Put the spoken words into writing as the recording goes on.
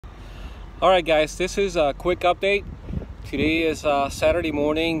Alright guys, this is a quick update. Today is Saturday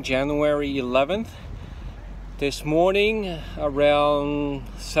morning, January 11th. This morning around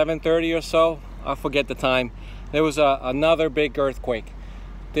 7:30 or so, I forget the time, there was another big earthquake.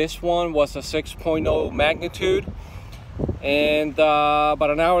 This one was a 6.0 magnitude, and about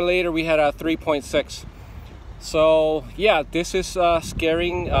an hour later we had a 3.6. So yeah, this is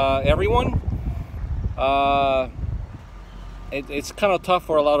scaring everyone. It's kind of tough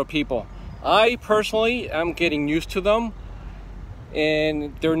for a lot of people. I personally am getting used to them,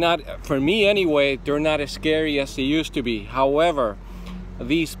 and they're not, for me anyway, they're not as scary as they used to be. However,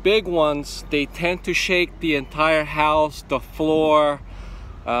 these big ones, they tend to shake the entire house, the floor,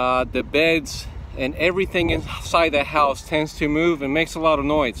 the beds, and everything inside the house tends to move and makes a lot of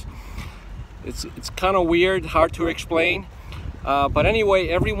noise. It's kind of weird, hard to explain. But anyway,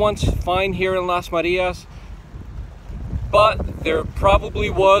 everyone's fine here in Las Marias. But there probably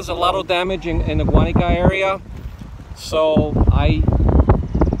was a lot of damage in the Guanica area. So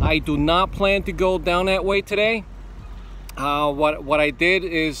I do not plan to go down that way today. What I did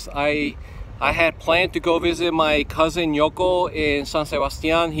is I had planned to go visit my cousin Yoko in San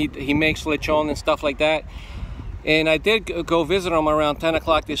Sebastian. He makes lechon and stuff like that. And I did go visit him around 10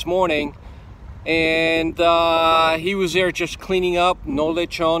 o'clock this morning. And he was there just cleaning up, no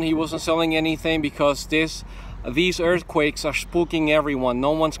lechon. He wasn't selling anything because these earthquakes are spooking everyone.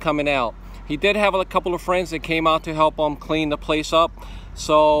 No one's coming out. He did have a couple of friends that came out to help him clean the place up.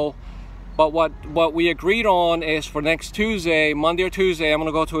 So, but what we agreed on is for next Tuesday, Monday or Tuesday, I'm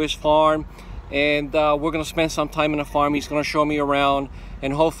gonna go to his farm, and we're gonna spend some time in the farm. He's gonna show me around,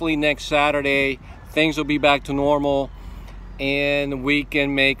 and hopefully next Saturday things will be back to normal and we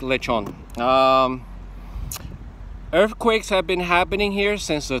can make lechon. Earthquakes have been happening here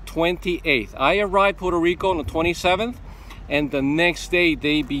since the 28th. I arrived Puerto Rico on the 27th, and the next day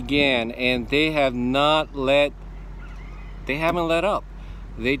they began, and they haven't let up.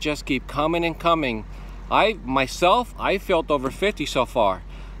 They just keep coming and coming. I felt over 50 so far.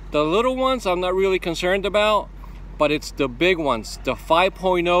 The little ones I'm not really concerned about, but it's the big ones, the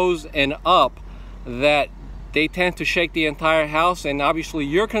 5.0s and up, that they tend to shake the entire house. And obviously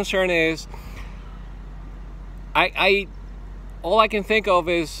your concern is, all I can think of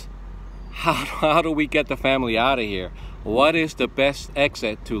is how do we get the family out of here? What is the best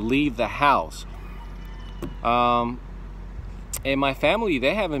exit to leave the house? And my family,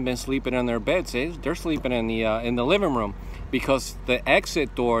 they haven't been sleeping in their beds. They're sleeping in the living room, because the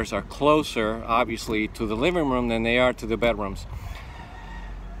exit doors are closer, obviously, to the living room than they are to the bedrooms.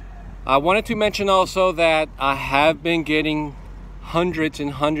 I wanted to mention also that I have been getting hundreds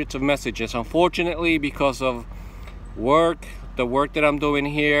and hundreds of messages. Unfortunately, because of the work that I'm doing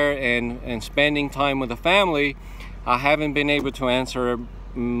here and spending time with the family, I haven't been able to answer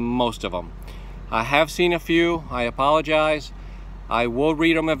most of them. I have seen a few. I apologize. I will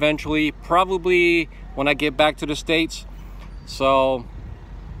read them eventually, probably when I get back to the States. So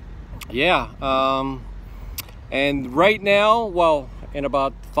yeah, and right now, well, in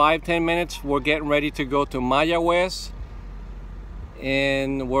about 5-10 minutes, we're getting ready to go to Mayagüez,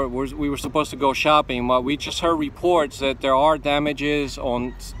 and we were supposed to go shopping. But we just heard reports that there are damages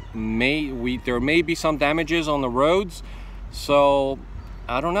on there may be some damages on the roads. So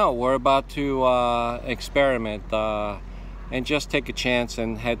I don't know, we're about to experiment and just take a chance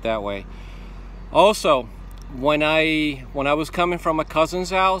and head that way. Also, when I was coming from my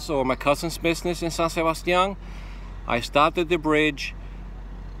cousin's house, or my cousin's business in San Sebastian, I stopped at the bridge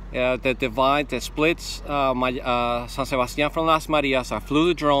that divides, that splits San Sebastian from Las Marias. I flew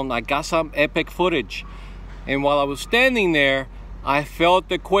the drone. I got some epic footage, and while I was standing there, I felt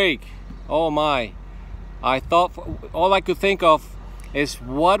the quake. Oh my. I thought, all I could think of is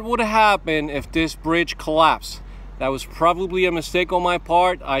what would happen if this bridge collapsed. That was probably a mistake on my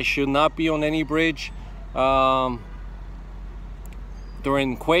part. I should not be on any bridge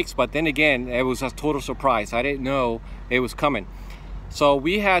during quakes, but then again, it was a total surprise. I didn't know it was coming. So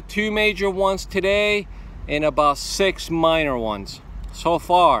we had 2 major ones today and about 6 minor ones. So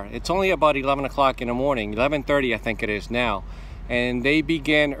far, it's only about 11 o'clock in the morning, 11:30 I think it is now. And they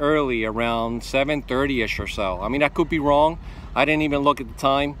began early, around 7:30ish or so. I mean, I could be wrong. I didn't even look at the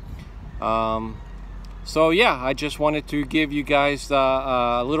time. So yeah, I just wanted to give you guys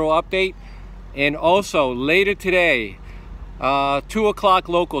a little update. And also later today, 2 o'clock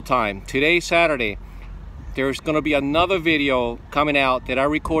local time, today Saturday, there's going to be another video coming out that I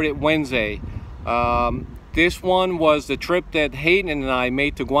recorded Wednesday. This one was the trip that Hayden and I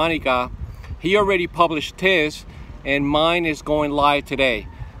made to Guanica. He already published his, and mine is going live today.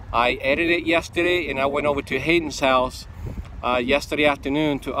 I edited it yesterday, and I went over to Hayden's house yesterday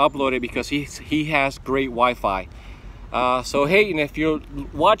afternoon to upload it because he has great Wi-Fi. So hey, and if you're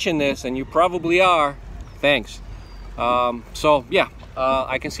watching this, and you probably are, thanks. So yeah,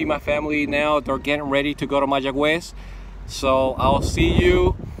 I can see my family now. They're getting ready to go to Mayagüez. So I'll see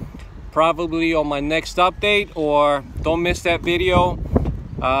you probably on my next update, or don't miss that video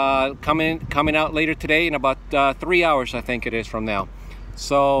coming out later today in about 3 hours, I think it is, from now.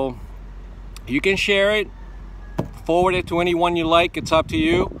 So you can share it, forward it to anyone you like. It's up to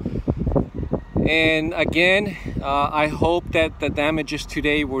you. And again, I hope that the damages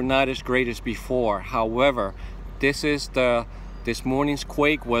today were not as great as before. However, this morning's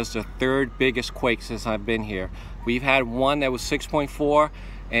quake was the third biggest quake since I've been here. We've had one that was 6.4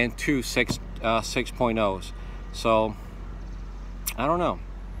 and two 6.0s. So I don't know.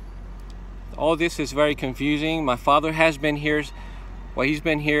 All this is very confusing. My father has been here. Well, he's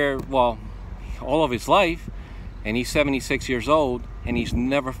been here, well, all of his life, and he's 76 years old, and he's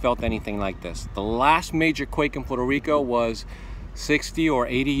never felt anything like this. The last major quake in Puerto Rico was 60 or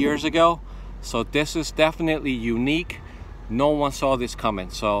 80 years ago. So this is definitely unique. No one saw this coming.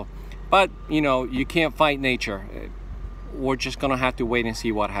 So, but you know, you can't fight nature. We're just gonna have to wait and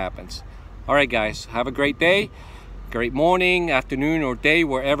see what happens. All right, guys, have a great day, great morning, afternoon, or day,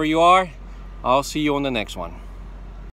 wherever you are. I'll see you on the next one.